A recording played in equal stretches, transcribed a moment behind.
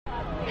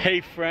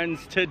Hey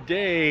friends,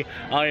 today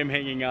I am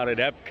hanging out at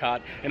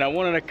Epcot and I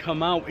wanted to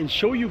come out and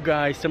show you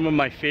guys some of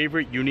my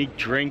favorite unique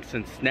drinks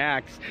and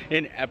snacks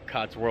in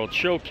Epcot's World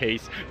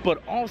Showcase,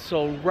 but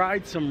also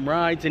ride some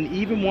rides and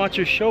even watch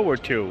a show or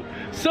two.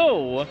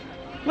 So,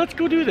 let's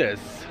go do this.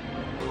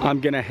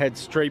 I'm gonna head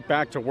straight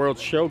back to World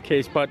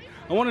Showcase, but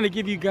I wanted to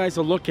give you guys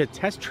a look at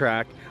Test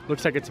Track.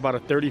 Looks like it's about a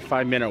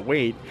 35-minute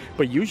wait,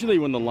 but usually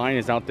when the line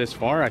is out this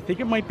far, I think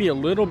it might be a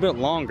little bit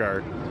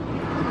longer.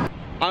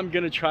 I'm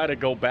gonna try to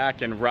go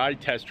back and ride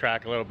Test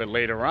Track a little bit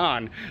later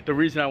on. The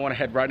reason I want to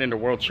head right into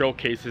World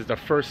Showcase is the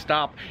first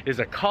stop is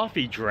a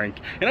coffee drink,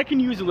 and I can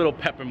use a little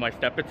pep in my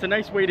step. It's a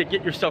nice way to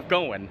get yourself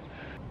going.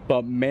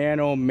 But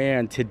man, oh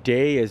man,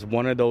 today is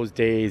one of those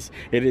days.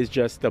 It is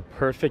just the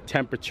perfect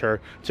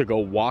temperature to go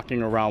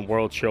walking around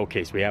World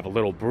Showcase. We have a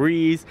little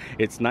breeze,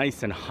 it's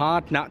nice and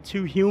hot, not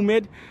too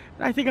humid.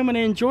 I think I'm gonna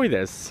enjoy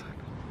this.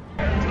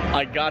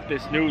 I got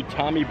this new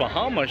Tommy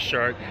Bahama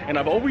shirt, and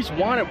I've always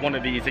wanted one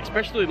of these,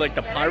 especially like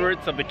the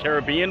Pirates of the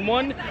Caribbean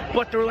one,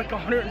 but they're like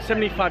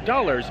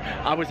 $175.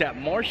 I was at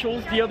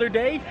Marshall's the other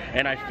day,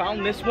 and I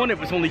found this one. It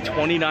was only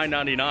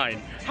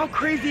 $29.99. How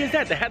crazy is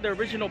that? They had their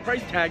original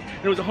price tag,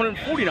 and it was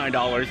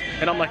 $149,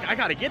 and I'm like, I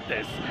gotta get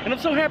this, and I'm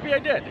so happy I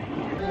did.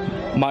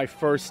 My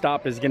first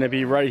stop is gonna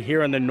be right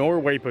here in the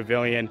Norway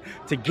Pavilion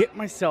to get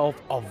myself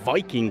a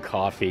Viking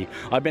coffee.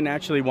 I've been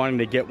actually wanting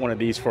to get one of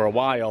these for a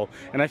while,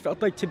 and I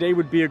felt like today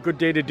would be a good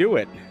day to do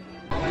it.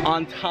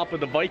 On top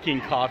of the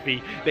Viking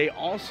coffee, they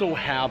also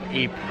have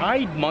a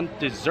Pride Month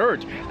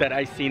dessert that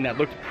I've seen that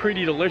looks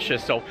pretty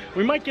delicious, so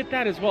we might get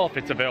that as well if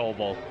it's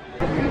available.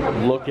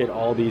 Look at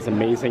all these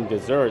amazing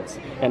desserts,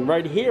 and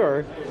right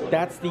here,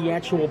 that's the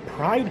actual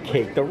Pride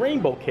cake, the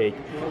rainbow cake.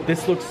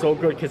 This looks so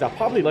good because I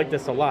probably like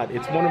this a lot.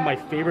 It's one of my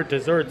favorite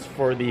desserts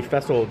for the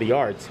Festival of the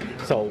Arts,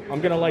 so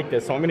I'm gonna like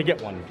this, so I'm gonna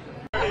get one.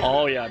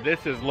 Oh yeah,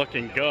 this is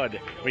looking good.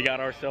 We got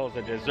ourselves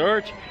a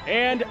dessert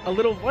and a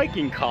little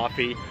Viking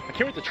coffee. I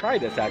can't wait to try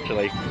this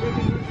actually.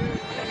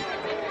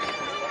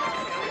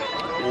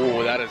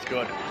 Oh, that is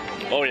good.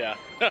 Oh yeah.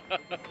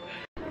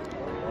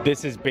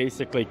 This is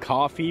basically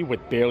coffee with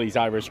Bailey's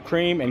Irish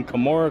Cream and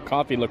Kimura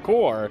coffee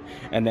liqueur.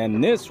 And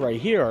then this right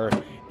here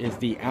is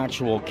the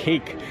actual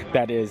cake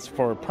that is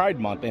for Pride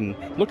Month. And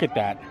look at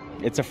that.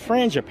 It's a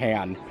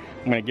frangipan.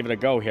 I'm gonna give it a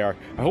go here.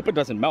 I hope it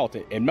doesn't melt.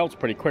 It melts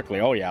pretty quickly.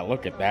 Oh yeah,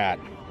 look at that.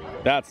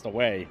 That's the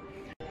way.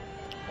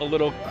 A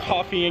little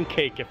coffee and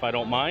cake if I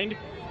don't mind.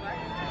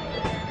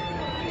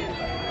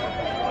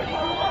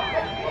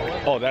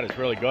 Oh, that is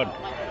really good.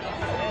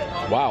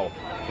 Wow.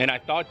 And I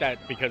thought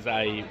that because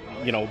I,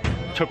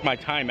 took my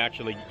time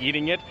actually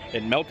eating it,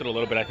 it melted a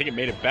little bit. I think it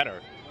made it better.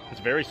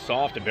 It's very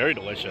soft and very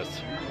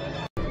delicious.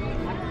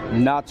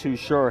 Not too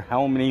sure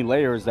how many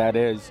layers that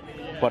is,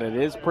 but it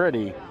is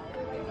pretty.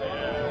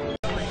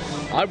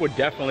 I would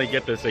definitely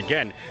get this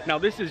again. Now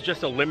this is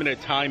just a limited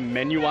time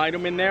menu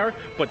item in there,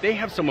 but they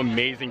have some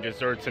amazing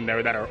desserts in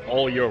there that are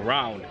all year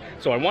round.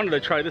 So I wanted to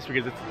try this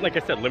because it's, like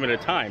I said,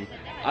 limited time.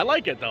 I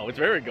like it though, it's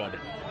very good.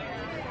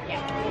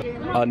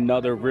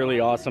 Another really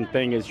awesome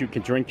thing is you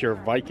can drink your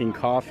Viking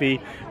coffee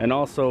and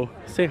also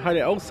say hi to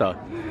Elsa.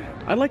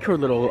 I like her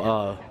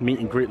little meet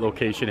and greet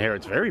location here.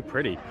 It's very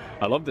pretty.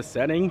 I love the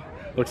setting.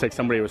 Looks like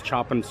somebody was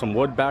chopping some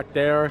wood back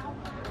there.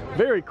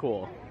 Very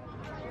cool.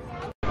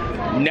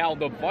 Now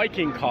the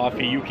Viking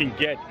coffee you can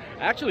get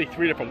actually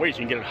 3 different ways.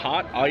 You can get it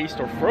hot, iced,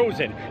 or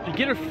frozen. If you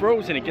get it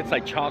frozen, it gets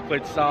like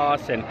chocolate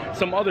sauce and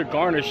some other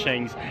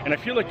garnishings, and I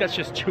feel like that's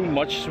just too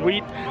much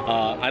sweet.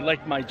 I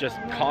like my just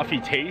coffee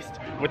taste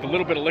with a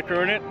little bit of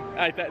liquor in it.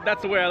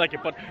 That's the way I like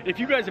it, but if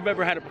you guys have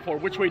ever had it before,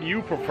 which way do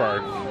you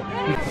prefer?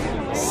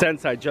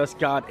 Since I just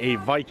got a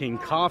Viking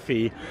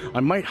coffee, I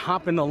might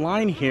hop in the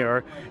line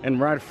here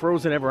and ride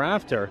Frozen Ever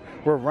After.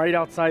 We're right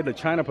outside the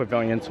China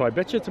Pavilion, so I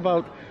bet you it's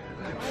about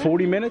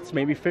 40 minutes,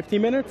 maybe 50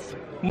 minutes.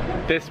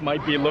 This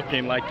might be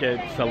looking like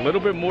it's a little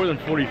bit more than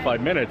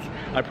 45 minutes.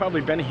 I've probably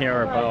been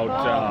here about,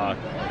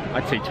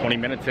 I'd say 20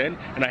 minutes in,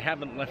 and I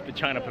haven't left the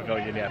China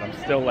Pavilion yet. I'm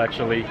still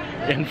actually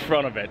in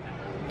front of it.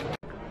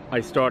 I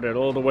started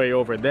all the way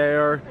over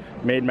there,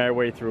 made my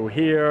way through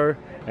here,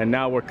 and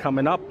now we're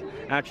coming up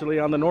actually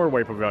on the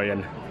Norway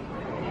Pavilion.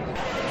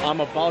 I'm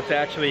about to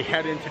actually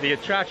head into the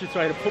attraction, so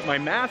I had to put my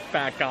mask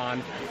back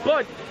on,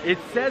 but it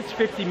says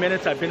 50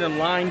 minutes. I've been in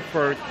line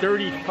for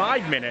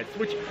 35 minutes,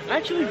 which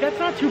actually that's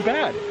not too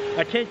bad.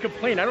 I can't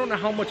complain. I don't know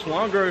how much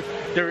longer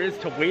there is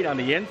to wait on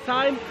the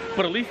inside,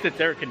 but at least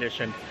it's air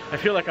conditioned. I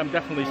feel like I'm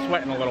definitely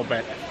sweating a little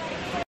bit.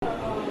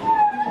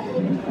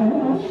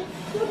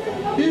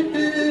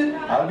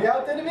 I'll be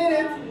out in a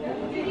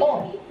minute.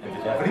 Oh, if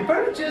you have any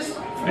purchase,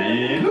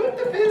 loot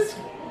the fish.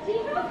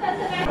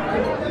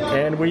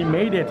 And we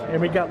made it,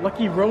 and we got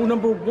lucky row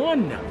number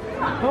 1.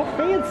 How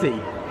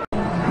fancy.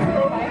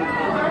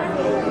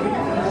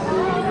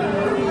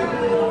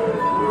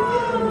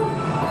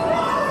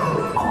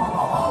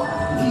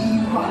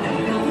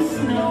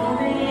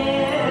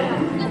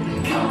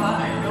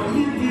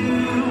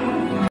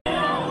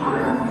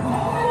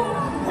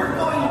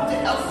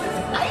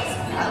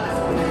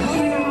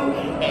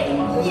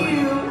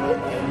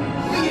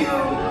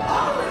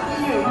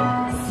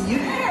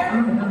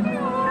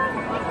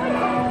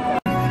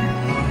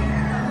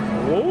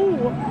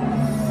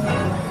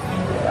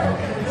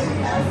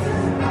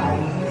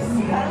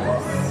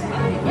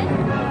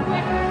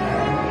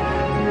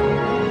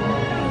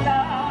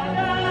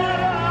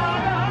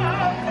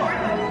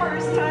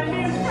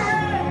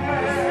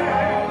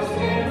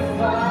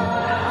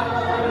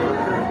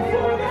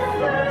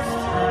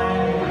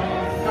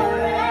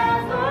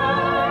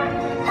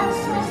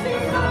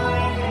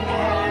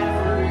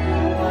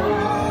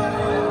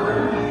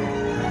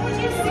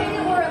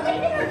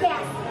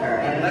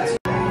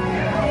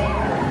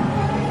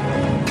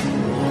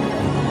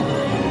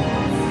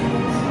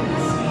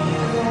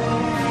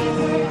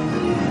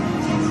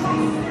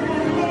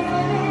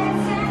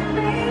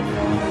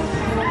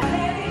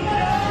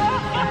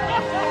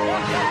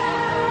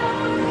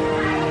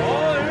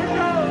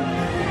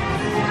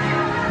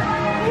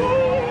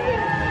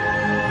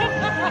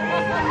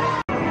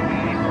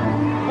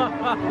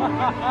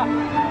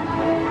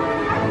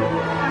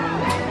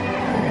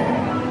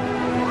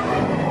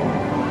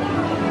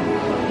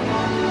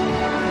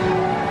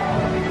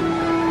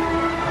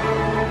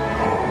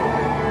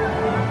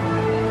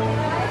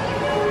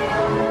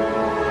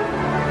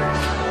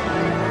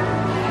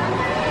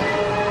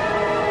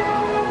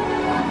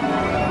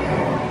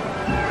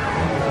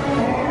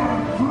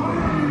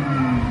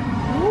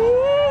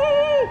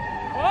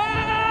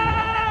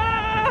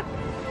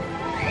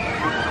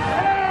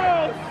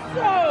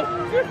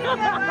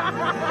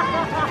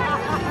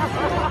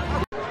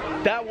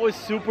 was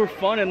super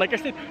fun, and like I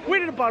said,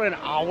 waited about an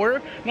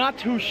hour. Not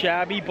too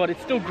shabby, but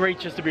it's still great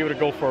just to be able to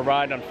go for a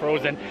ride on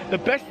Frozen. The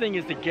best thing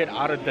is to get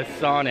out of the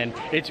sun, and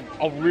it's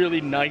a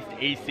really nice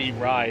AC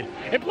ride.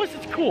 And plus,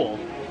 it's cool.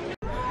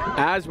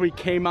 As we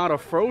came out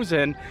of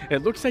Frozen,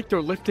 it looks like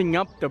they're lifting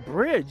up the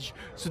bridge.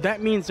 So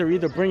that means they're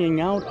either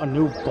bringing out a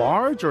new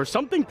barge or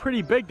something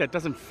pretty big that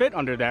doesn't fit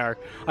under there.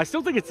 I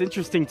still think it's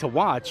interesting to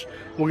watch.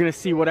 We're gonna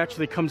see what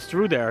actually comes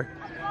through there.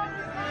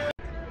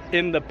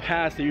 In the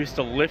past, they used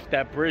to lift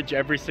that bridge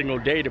every single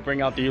day to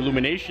bring out the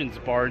Illuminations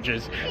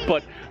barges,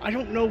 but I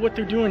don't know what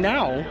they're doing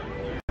now.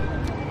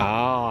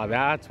 Ah,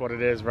 that's what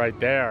it is right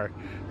there.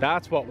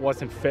 That's what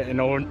wasn't fitting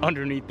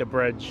underneath the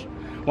bridge.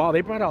 Wow,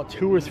 they brought out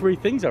 2 or 3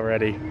 things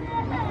already.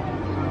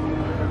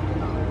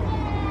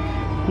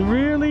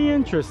 Really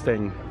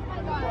interesting.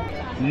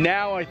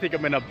 Now I think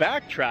I'm gonna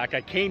backtrack.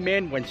 I came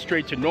in, went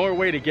straight to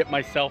Norway to get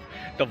myself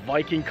the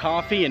Viking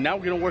coffee, and now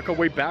we're gonna work our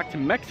way back to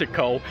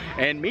Mexico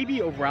and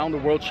maybe around the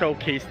World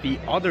Showcase the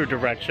other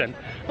direction.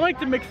 I like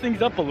to mix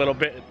things up a little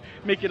bit,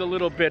 make it a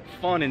little bit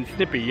fun and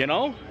snippy, you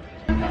know?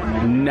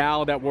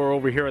 Now that we're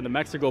over here in the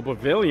Mexico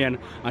Pavilion,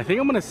 I think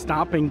I'm gonna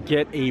stop and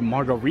get a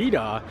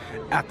margarita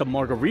at the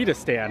margarita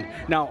stand.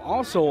 Now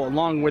also,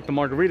 along with the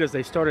margaritas,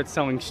 they started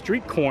selling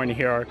street corn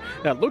here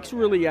that looks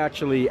really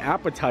actually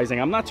appetizing.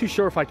 I'm not too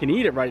sure if I can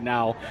eat it right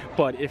now,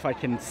 but if I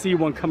can see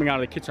one coming out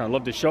of the kitchen, I'd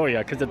love to show you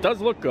because it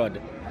does look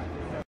good.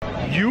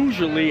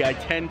 Usually I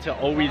tend to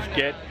always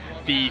get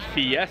the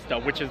Fiesta,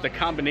 which is the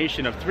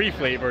combination of 3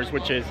 flavors,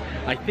 which is,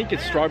 I think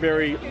it's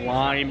strawberry,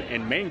 lime,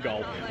 and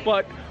mango.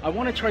 But I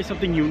want to try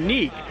something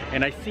unique,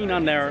 and I seen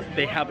on there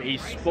they have a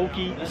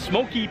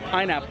smoky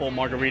pineapple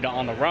margarita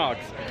on the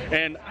rocks.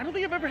 And I don't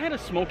think I've ever had a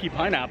smoky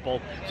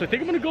pineapple, so I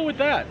think I'm gonna go with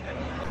that.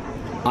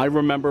 I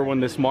remember when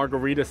this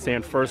margarita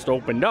stand first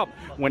opened up,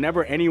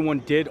 whenever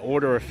anyone did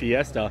order a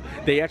Fiesta,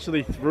 they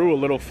actually threw a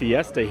little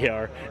Fiesta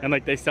here, and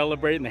like they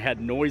celebrate and they had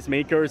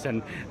noisemakers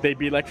and they'd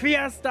be like,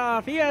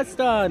 Fiesta,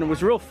 Fiesta, and it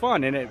was real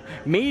fun, and it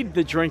made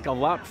the drink a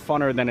lot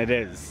funner than it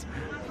is.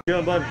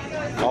 Yeah, bud.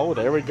 Oh,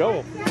 there we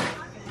go.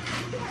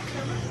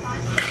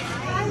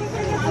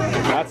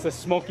 That's the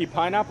smoky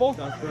pineapple?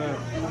 That's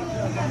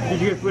right.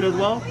 Did you get food as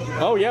well?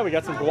 Oh yeah, we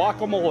got some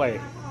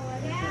guacamole.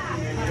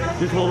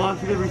 Just hold on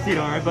to the receipt,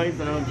 alright, buddy?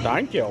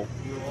 Thank you.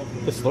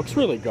 This looks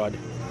really good.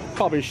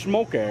 Probably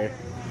smoky.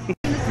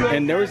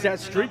 And there's that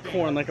street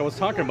corn like I was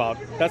talking about.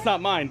 That's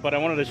not mine, but I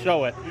wanted to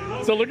show it.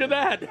 So look at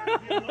that.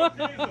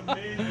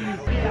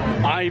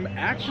 I'm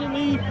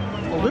actually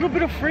a little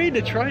bit afraid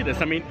to try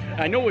this. I mean,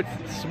 I know it's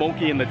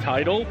smoky in the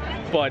title,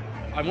 but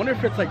I wonder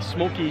if it's like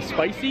smoky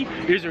spicy,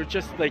 or is it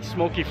just like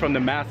smoky from the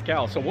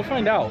mezcal? So we'll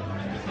find out.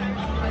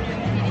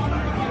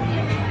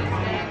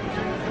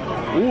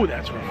 Ooh,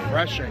 that's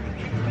refreshing.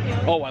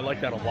 Oh, I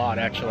like that a lot,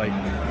 actually.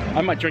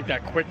 I might drink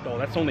that quick, though.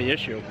 That's the only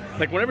issue.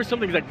 Like, whenever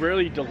something's like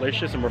really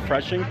delicious and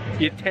refreshing,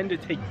 you tend to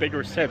take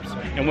bigger sips.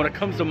 And when it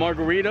comes to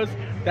margaritas,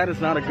 that is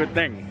not a good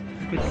thing.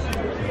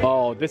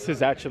 Oh, this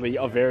is actually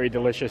a very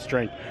delicious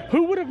drink.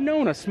 Who would have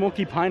known a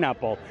smoky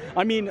pineapple?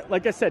 I mean,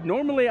 like I said,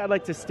 normally I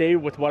like to stay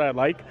with what I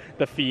like,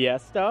 the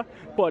Fiesta,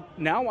 but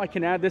now I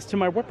can add this to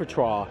my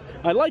repertoire.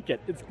 I like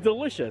it. It's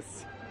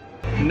delicious.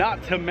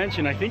 Not to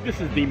mention, I think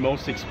this is the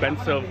most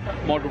expensive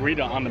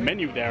margarita on the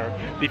menu there.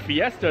 The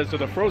Fiestas, or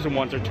the frozen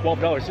ones, are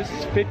 $12. This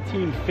is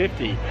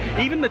 $15.50.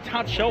 Even the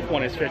top shelf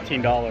one is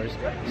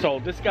 $15. So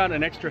this got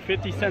an extra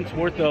 50 cents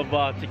worth of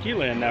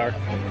tequila in there,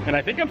 and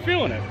I think I'm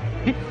feeling it.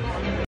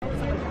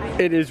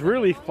 It is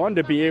really fun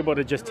to be able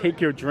to just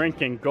take your drink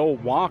and go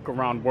walk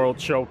around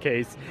World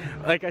Showcase.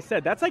 Like I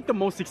said, that's like the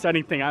most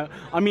exciting thing.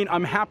 I mean,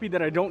 I'm happy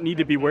that I don't need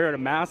to be wearing a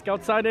mask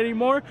outside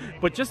anymore,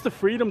 but just the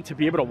freedom to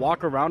be able to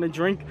walk around and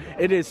drink,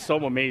 it is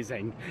so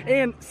amazing.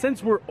 And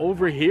since we're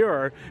over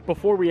here,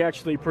 before we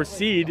actually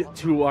proceed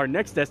to our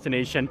next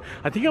destination,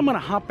 I think I'm gonna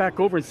hop back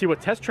over and see what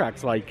Test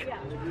Track's like.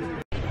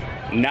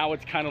 Now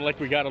it's kind of like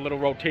we got a little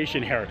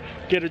rotation here.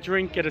 Get a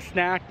drink, get a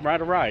snack,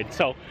 ride a ride.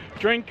 So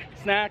drink,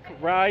 snack,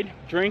 ride,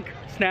 drink,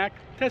 snack,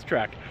 Test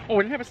Track. Oh,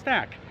 we didn't have a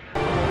snack.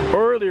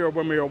 Earlier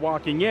when we were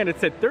walking in, it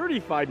said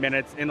 35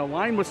 minutes and the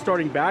line was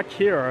starting back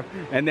here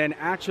and then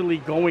actually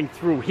going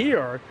through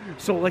here.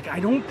 So like, I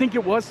don't think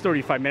it was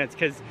 35 minutes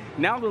because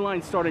now the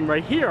line's starting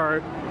right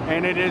here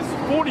and it is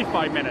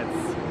 45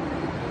 minutes.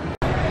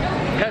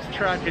 Test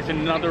Track is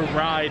another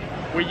ride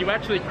where you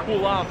actually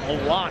cool off a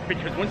lot,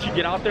 because once you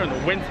get out there and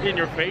the wind's in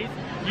your face,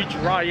 you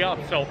dry up.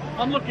 So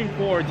I'm looking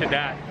forward to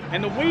that.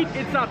 And the wait,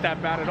 it's not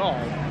that bad at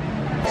all.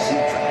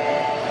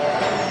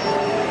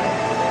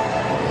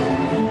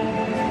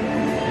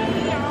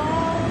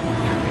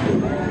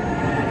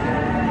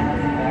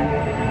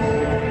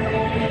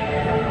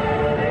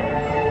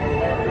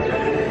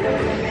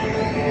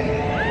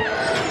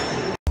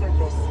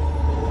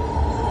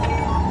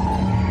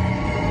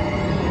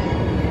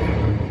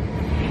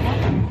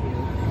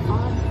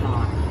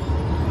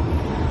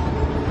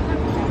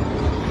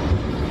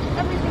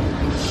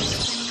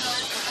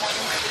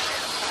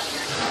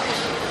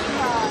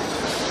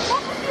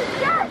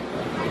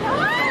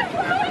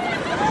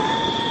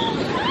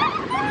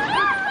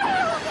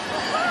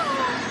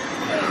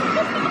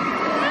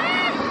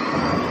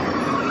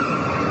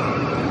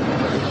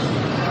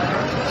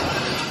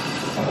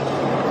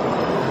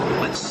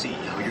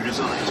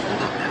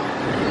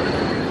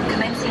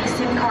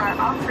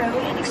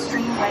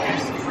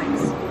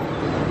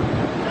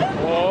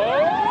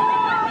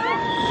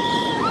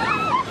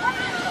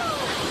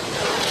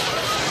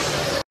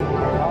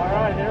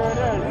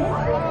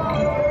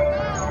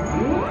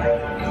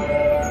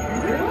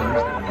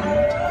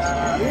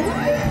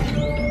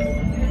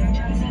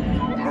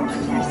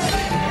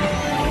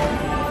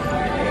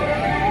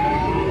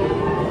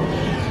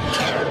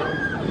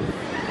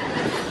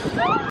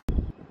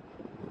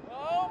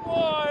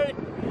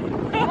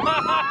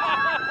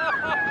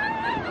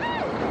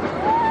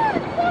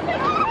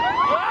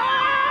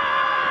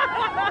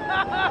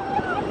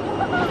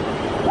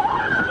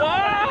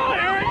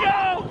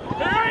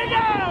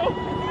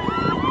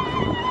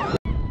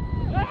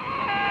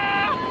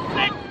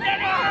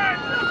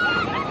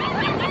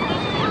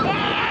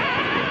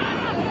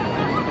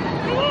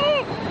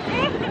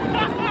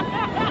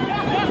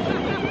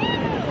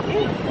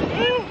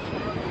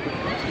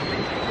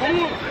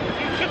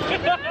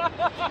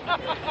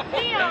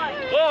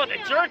 Oh, the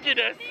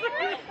jerkiness.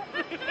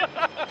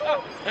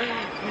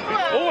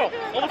 Oh,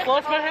 almost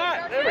lost my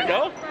hat. There we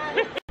go.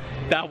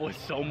 That was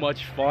so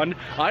much fun.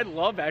 I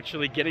love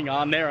actually getting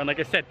on there, and like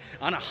I said,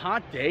 on a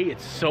hot day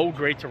it's so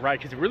great to ride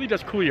because it really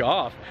does cool you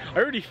off. I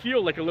already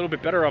feel like a little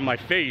bit better on my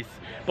face,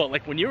 but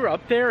like when you're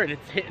up there and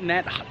it's hitting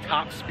that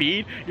top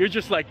speed, you're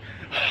just like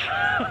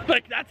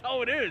like that's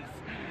how it is.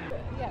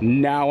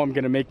 Now I'm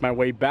gonna make my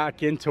way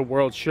back into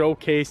World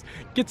Showcase,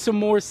 get some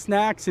more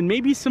snacks and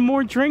maybe some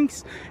more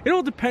drinks. It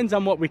all depends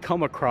on what we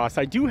come across.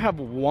 I do have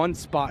one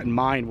spot in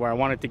mind where I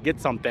wanted to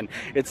get something.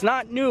 It's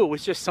not new,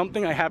 it's just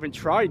something I haven't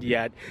tried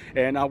yet.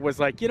 And I was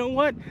like, you know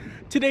what?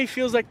 Today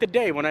feels like the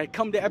day. When I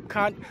come to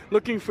Epcot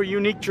looking for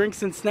unique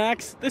drinks and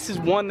snacks, this is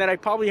one that I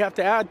probably have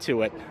to add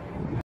to it.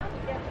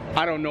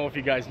 I don't know if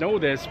you guys know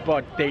this,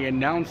 but they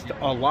announced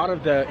a lot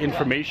of the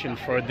information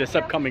for this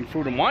upcoming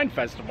Food and Wine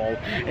Festival,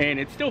 and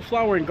it's still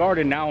Flower and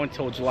Garden now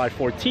until July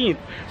 14th.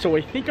 So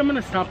I think I'm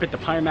gonna stop at the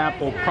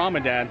Pineapple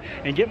Promenade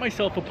and get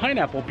myself a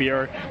pineapple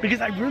beer because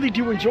I really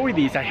do enjoy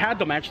these. I had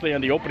them actually on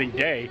the opening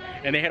day,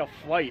 and they had a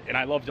flight, and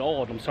I loved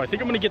all of them. So I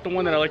think I'm gonna get the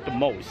one that I like the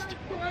most.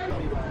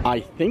 I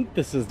think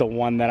this is the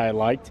one that I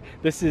liked.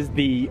 This is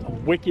the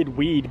Wicked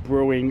Weed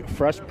Brewing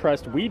Fresh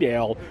Pressed Wheat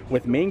Ale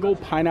with mango,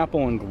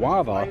 pineapple, and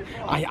guava.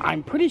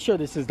 I'm pretty sure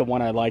this is the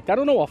one I liked. I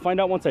don't know, I'll find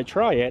out once I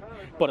try it,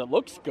 but it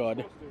looks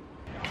good.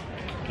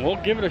 We'll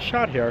give it a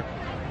shot here.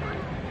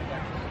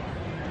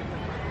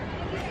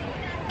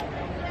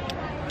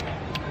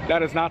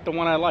 That is not the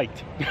one I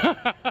liked.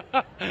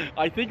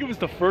 I think it was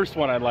the first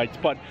one I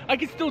liked, but I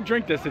can still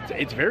drink this.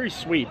 It's very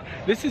sweet.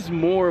 This is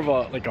more of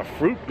a like a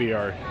fruit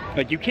beer.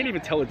 Like you can't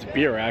even tell it's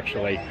beer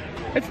actually.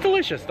 It's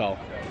delicious though.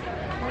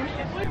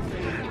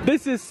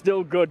 This is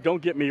still good,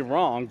 don't get me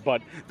wrong,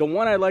 but the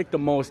one I like the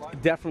most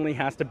definitely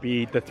has to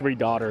be the Three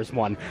Daughters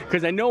one,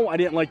 because I know I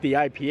didn't like the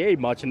IPA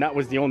much and that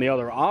was the only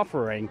other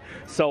offering.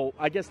 So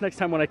I guess next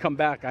time when I come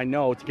back, I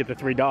know to get the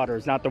Three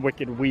Daughters, not the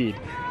Wicked Weed.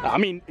 I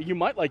mean, you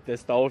might like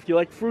this though if you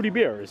like fruity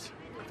beers.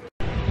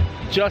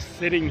 Just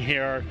sitting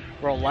here,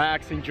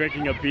 relaxing,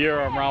 drinking a beer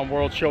around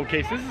World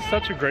Showcase, this is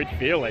such a great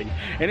feeling.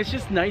 And it's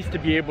just nice to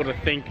be able to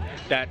think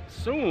that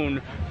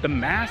soon the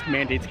mask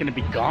mandate's gonna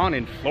be gone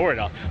in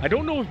Florida. I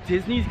don't know if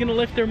Disney's gonna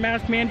lift their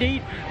mask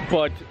mandate,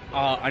 but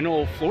I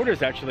know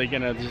Florida's actually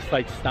gonna just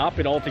like stop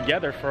it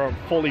altogether for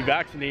fully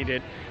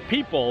vaccinated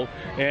people,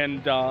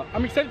 and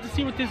I'm excited to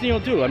see what Disney will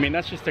do. I mean,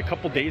 that's just a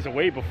couple days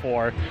away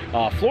before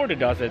Florida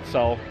does it,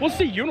 so we'll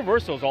see.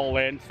 Universal's all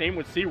in, same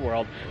with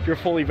SeaWorld. If you're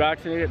fully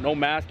vaccinated, no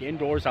mask,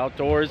 indoors,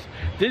 outdoors.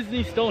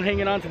 Disney's still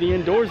hanging on to the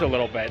indoors a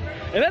little bit,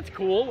 and that's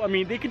cool. I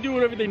mean, they can do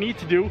whatever they need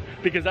to do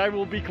because I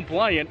will be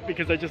compliant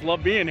because I just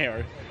love being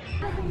here.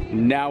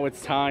 Now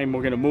it's time,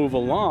 we're gonna move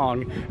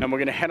along and we're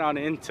gonna head on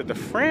into the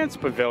France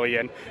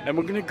Pavilion and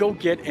we're gonna go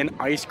get an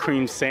ice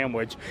cream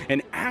sandwich,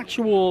 an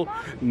actual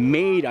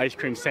made ice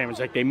cream sandwich.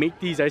 Like they make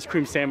these ice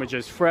cream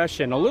sandwiches fresh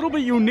and a little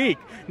bit unique.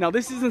 Now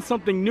this isn't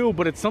something new,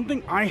 but it's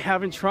something I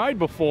haven't tried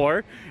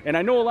before, and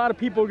I know a lot of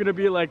people are gonna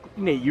be like,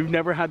 Nate, you've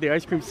never had the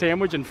ice cream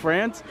sandwich in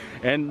France?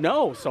 And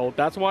no, so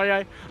that's why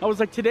I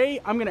was like, today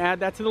I'm gonna add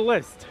that to the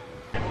list.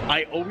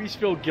 I always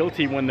feel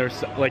guilty when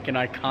there's like an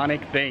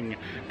iconic thing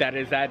that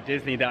is at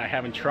Disney that I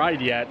haven't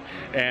tried yet,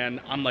 and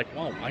I'm like,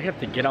 well, I have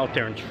to get out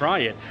there and try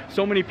it.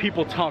 So many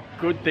people talk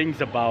good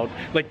things about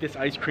like this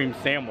ice cream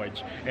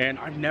sandwich, and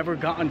I've never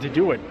gotten to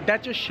do it.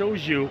 That just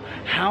shows you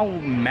how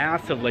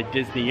massive like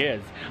Disney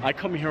is. I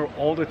come here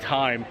all the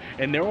time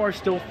and there are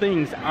still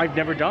things I've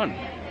never done.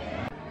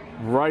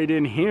 Right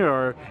in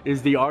here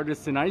is the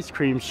Artisan Ice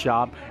Cream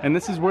Shop, and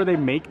this is where they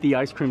make the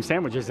ice cream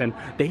sandwiches, and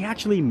they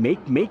actually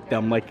make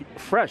them like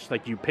fresh.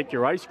 Like you pick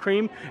your ice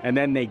cream and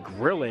then they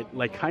grill it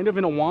like kind of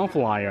in a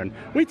waffle iron.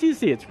 Wait till you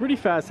see, it's pretty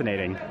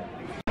fascinating.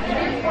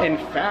 In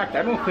fact,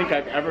 I don't think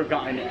I've ever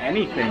gotten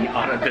anything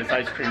out of this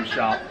ice cream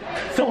shop,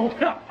 so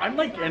I'm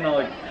like in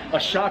a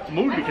shocked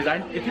mood because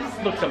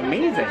this looks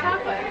amazing.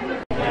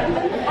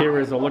 Here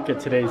is a look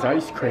at today's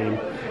ice cream.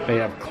 They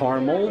have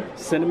caramel,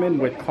 cinnamon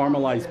with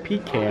caramelized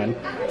pecan,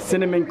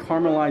 cinnamon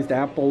caramelized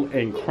apple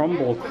and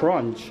crumble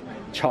crunch,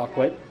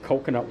 chocolate,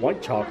 coconut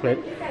white chocolate,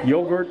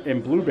 yogurt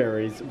and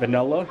blueberries,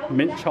 vanilla,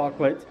 mint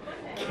chocolate,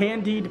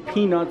 candied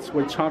peanuts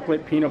with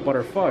chocolate peanut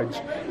butter fudge,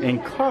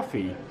 and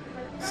coffee.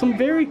 Some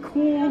very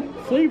cool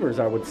flavors,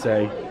 I would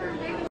say.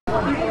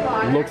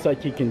 Looks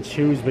like you can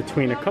choose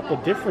between a couple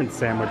different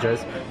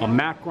sandwiches, a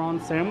macaron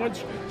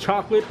sandwich,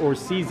 chocolate or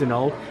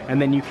seasonal,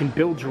 and then you can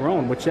build your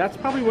own, which that's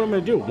probably what I'm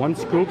gonna do. One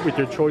scoop with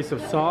your choice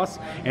of sauce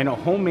and a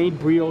homemade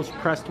brioche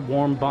pressed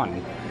warm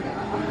bun.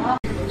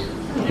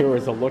 Here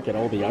is a look at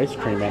all the ice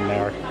cream in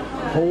there.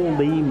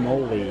 Holy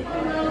moly.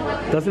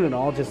 Doesn't it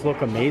all just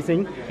look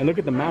amazing? And look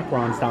at the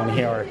macarons down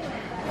here.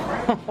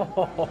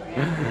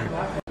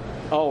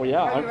 Oh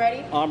yeah, Are you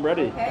ready? I'm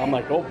ready. Okay. I'm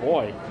like, oh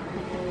boy.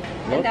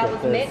 And that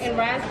was mint and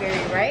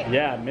raspberry, right?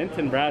 Yeah, mint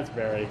and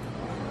raspberry.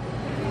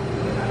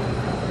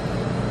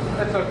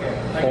 That's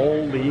okay.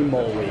 Holy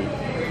moly.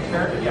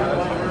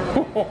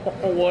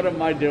 What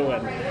am I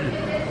doing?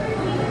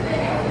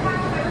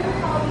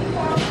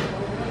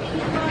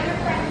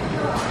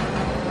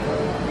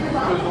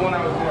 was the one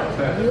I was more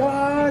upset.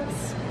 What?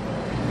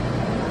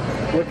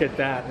 Look at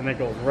that, and it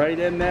goes right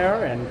in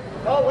there, and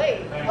Oh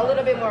wait, a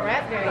little bit more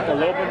raspberry. a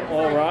little bit.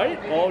 All right.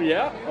 Oh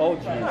yeah. Oh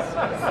geez. It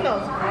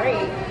smells great.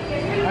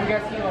 I'm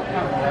guessing it'll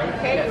come, right?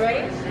 Okay, you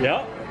ready?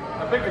 Yeah.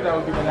 I figured that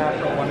would be the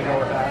natural one to go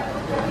with that.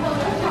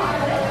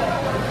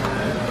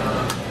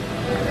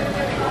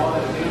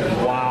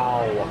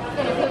 Wow. It's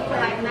gonna cook for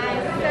like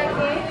 9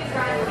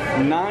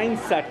 seconds. 9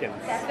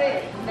 seconds. That's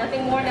it.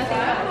 Nothing more, nothing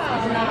less.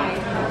 It's 9.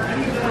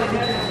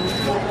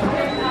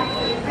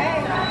 Okay,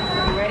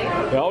 you ready?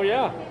 Oh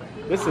yeah.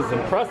 This is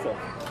impressive.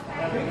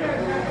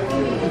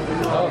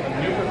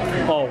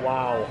 Oh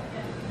wow.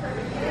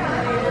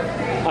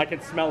 I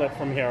can smell it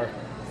from here.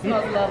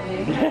 Smells lovely.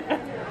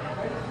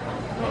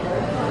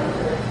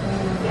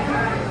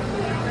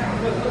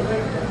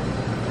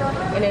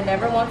 And it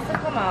never wants to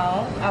come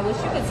out. I wish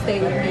you could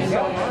stay with me.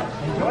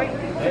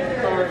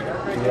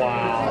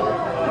 Wow.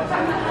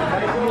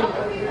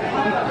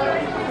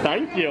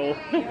 Thank you.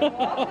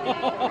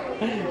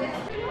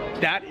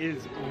 That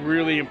is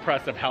really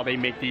impressive how they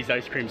make these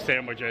ice cream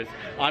sandwiches.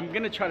 I'm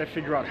gonna try to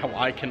figure out how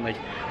I can like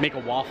make a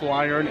waffle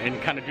iron and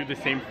kind of do the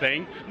same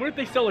thing. What if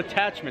they sell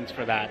attachments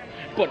for that?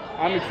 But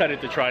I'm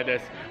excited to try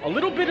this. A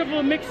little bit of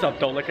a mix up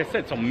though, like I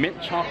said, so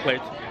mint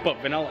chocolate, but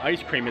vanilla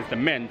ice cream is the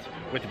mint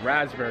with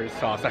raspberry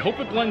sauce. I hope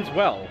it blends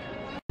well.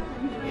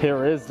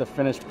 Here is the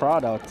finished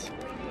product.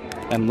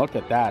 And look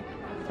at that.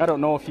 I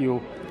don't know if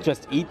you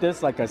just eat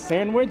this like a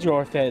sandwich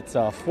or if it's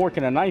a fork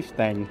and a knife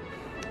thing.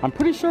 I'm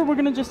pretty sure we're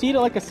gonna just eat it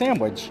like a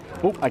sandwich.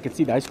 Oh, I can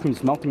see the ice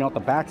cream's melting out the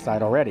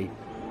backside already.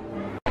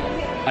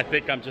 I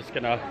think I'm just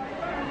gonna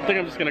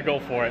go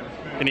for it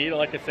and eat it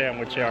like a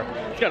sandwich here.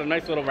 It's got a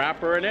nice little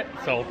wrapper in it,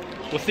 so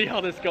we'll see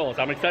how this goes.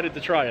 I'm excited to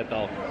try it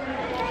though.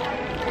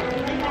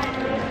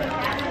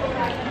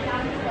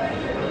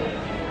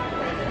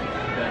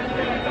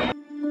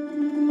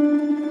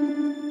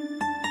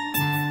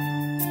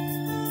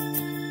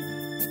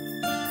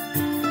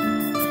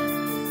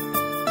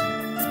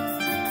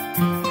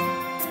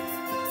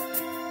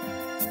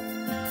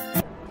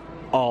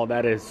 Oh,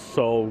 that is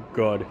so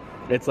good.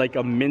 It's like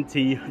a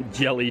minty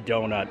jelly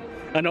donut.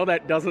 I know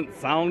that doesn't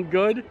sound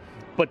good,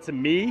 but to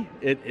me,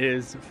 it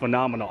is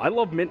phenomenal. I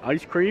love mint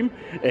ice cream,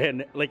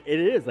 and like it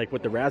is like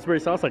with the raspberry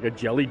sauce, like a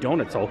jelly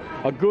donut. So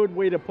a good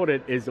way to put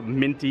it is a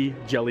minty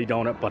jelly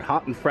donut, but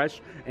hot and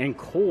fresh and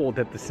cold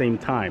at the same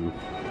time.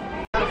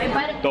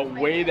 The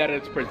way that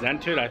it's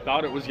presented, I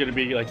thought it was gonna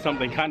be like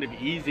something kind of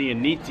easy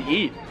and neat to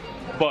eat,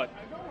 but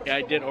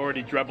I did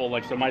already dribble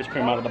like some ice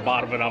cream out of the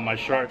bottom of it on my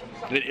shirt.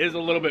 It is a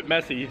little bit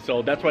messy,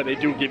 so that's why they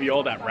do give you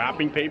all that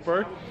wrapping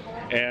paper.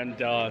 And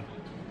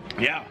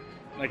yeah,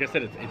 like I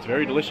said, it's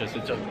very delicious.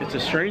 It's a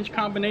strange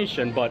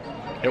combination, but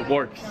it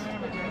works.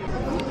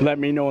 Let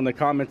me know in the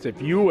comments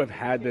if you have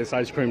had this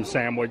ice cream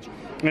sandwich,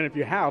 and if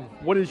you have,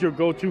 what is your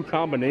go-to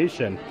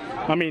combination?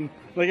 I mean,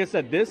 like I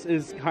said, this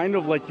is kind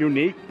of like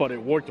unique, but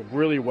it worked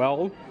really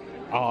well.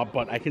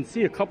 But I can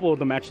see a couple of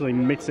them actually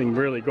mixing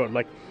really good.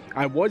 Like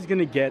I was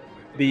gonna get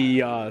the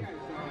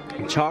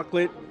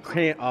chocolate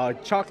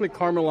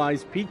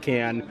caramelized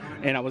pecan,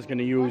 and I was going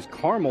to use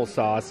caramel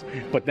sauce,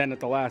 but then at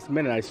the last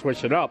minute I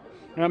switched it up,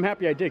 and I'm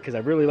happy I did because I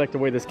really like the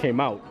way this came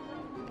out.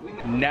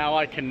 Now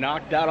I can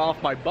knock that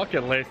off my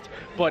bucket list,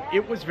 but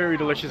it was very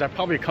delicious. I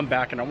probably come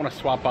back and I want to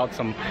swap out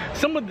some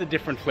of the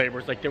different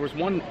flavors. Like there was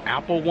one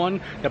apple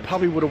one that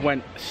probably would have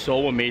went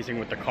so amazing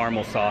with the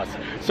caramel sauce.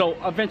 So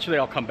eventually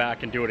I'll come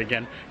back and do it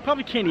again.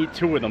 Probably can't eat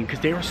 2 of them because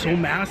they were so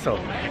massive,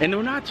 and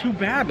they're not too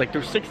bad. Like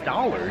they're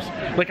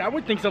 $6. Like I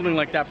would think something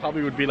like that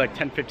probably would be like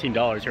 $10,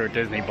 $15 here at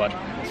Disney, but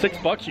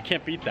 $6, you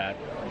can't beat that.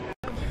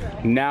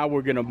 Now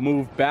we're gonna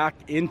move back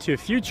into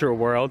Future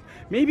World,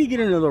 maybe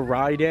get another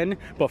ride in,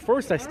 but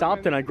first I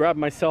stopped and I grabbed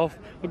myself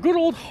a good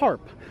old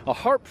harp, a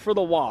harp for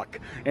the walk.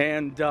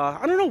 And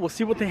I don't know, we'll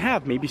see what they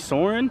have, maybe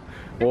Soarin'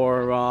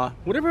 or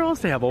whatever else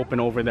they have open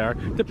over there.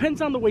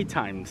 Depends on the wait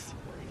times.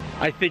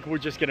 I think we're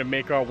just gonna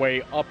make our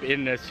way up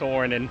in this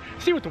Soarin' and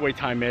see what the wait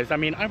time is. I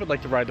mean, I would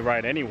like to ride the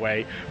ride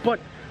anyway, but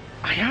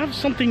I have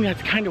something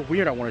that's kind of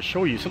weird I want to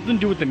show you, something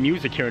to do with the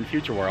music here in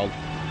Future World.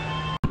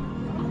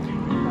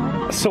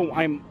 So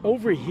I'm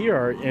over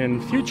here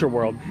in Future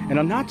World, and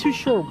I'm not too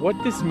sure what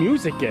this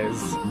music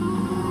is.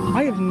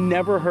 I have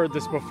never heard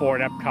this before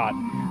in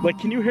Epcot. Like,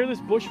 can you hear this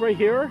bush right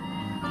here?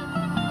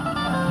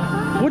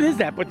 What is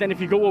that? But then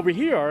if you go over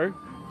here,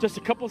 just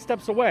a couple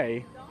steps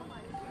away.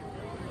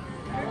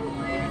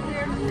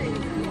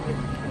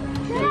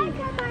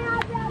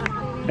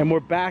 And we're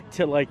back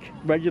to like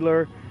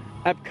regular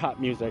Epcot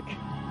music.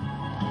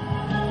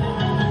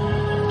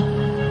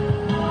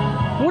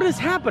 What is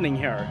happening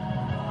here?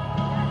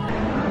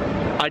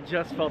 I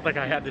just felt like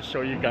I had to show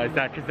you guys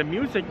that because the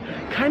music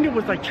kind of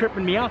was like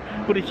tripping me out.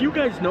 But if you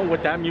guys know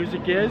what that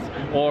music is,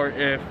 or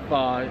if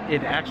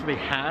it actually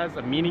has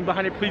a meaning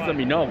behind it, please let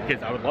me know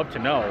because I would love to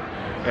know.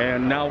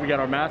 And now we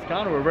got our mask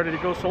on and we're ready to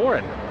go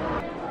soaring.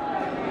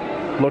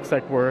 Looks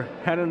like we're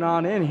heading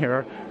on in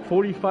here.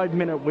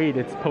 45-minute wait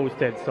it's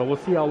posted, so we'll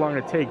see how long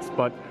it takes,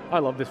 but I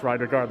love this ride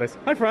regardless.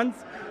 Hi friends!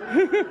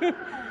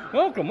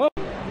 Welcome.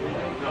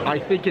 I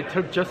think it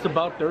took just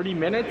about 30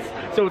 minutes.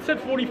 So it said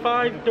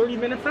 45, 30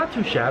 minutes, not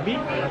too shabby.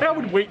 I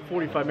would wait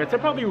 45 minutes. I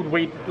probably would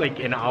wait like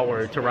an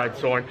hour to ride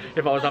Soarin'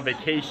 if I was on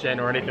vacation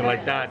or anything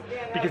like that,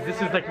 because this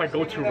is like my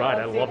go-to ride.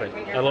 I love it.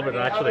 I love it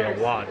actually a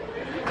lot.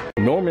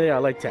 Normally I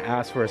like to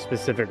ask for a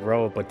specific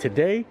row, but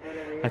today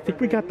I think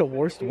we got the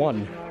worst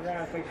one.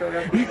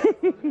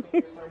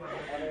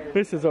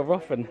 This is a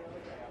rough one.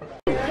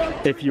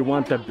 If you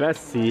want the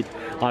best seat,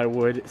 I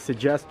would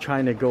suggest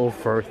trying to go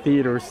for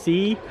theater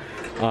C,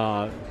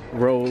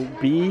 row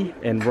B,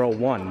 and row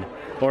 1.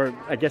 Or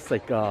I guess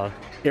like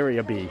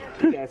area B.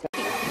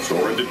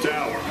 Soarin' to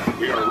tower.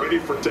 We are ready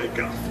for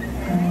takeoff.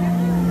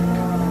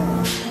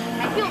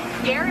 I feel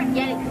scared and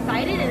get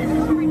excited, and it's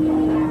just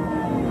ridiculous.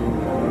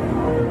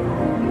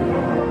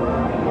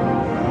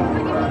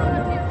 But you hold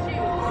on to your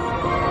shoes.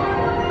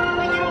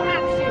 But you don't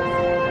have shoes.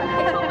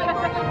 Oh my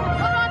God.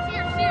 Hold on to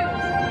your shoes.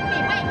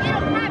 Wait, you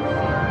don't have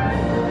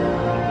shoes.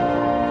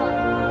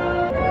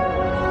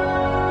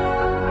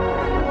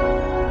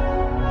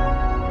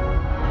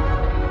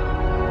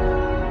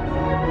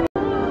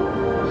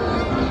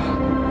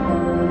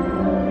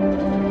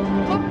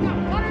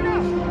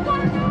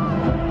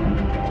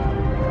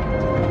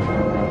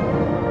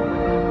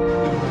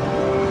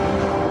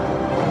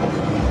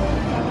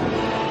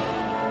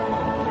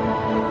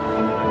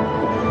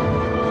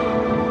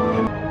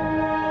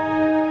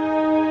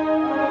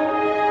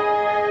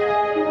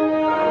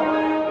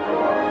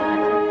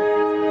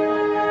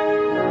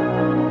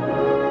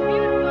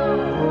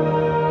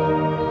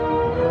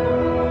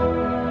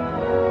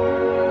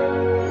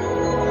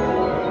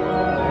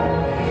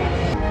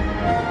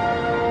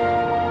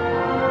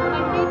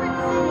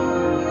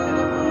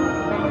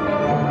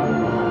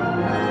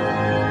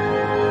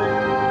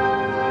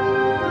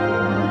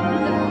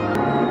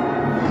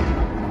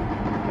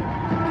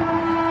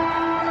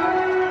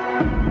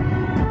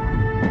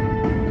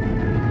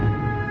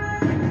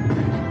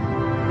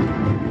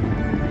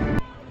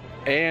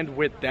 And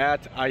with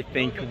that, I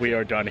think we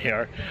are done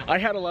here. I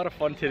had a lot of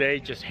fun today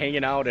just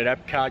hanging out at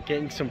Epcot,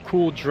 getting some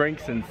cool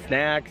drinks and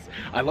snacks.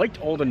 I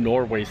liked all the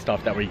Norway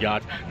stuff that we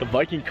got. The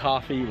Viking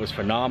coffee was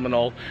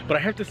phenomenal, but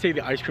I have to say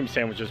the ice cream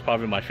sandwich was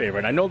probably my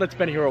favorite. I know that's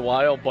been here a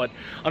while, but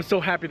I'm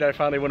so happy that I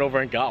finally went over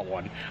and got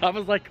one. I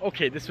was like,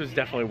 okay, this was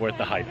definitely worth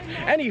the hype.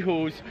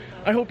 Anywho's,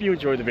 I hope you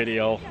enjoyed the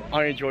video.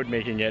 I enjoyed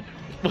making it.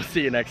 We'll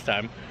see you next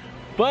time.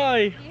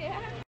 Bye!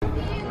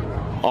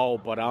 Oh,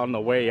 but on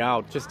the way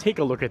out, just take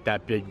a look at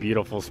that big,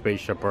 beautiful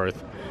spaceship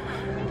Earth.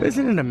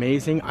 Isn't it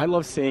amazing? I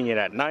love seeing it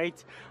at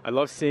night. I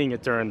love seeing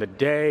it during the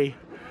day.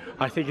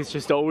 I think it's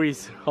just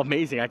always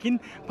amazing. I can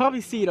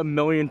probably see it a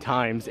million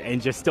times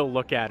and just still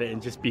look at it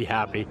and just be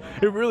happy.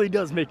 It really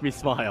does make me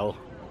smile.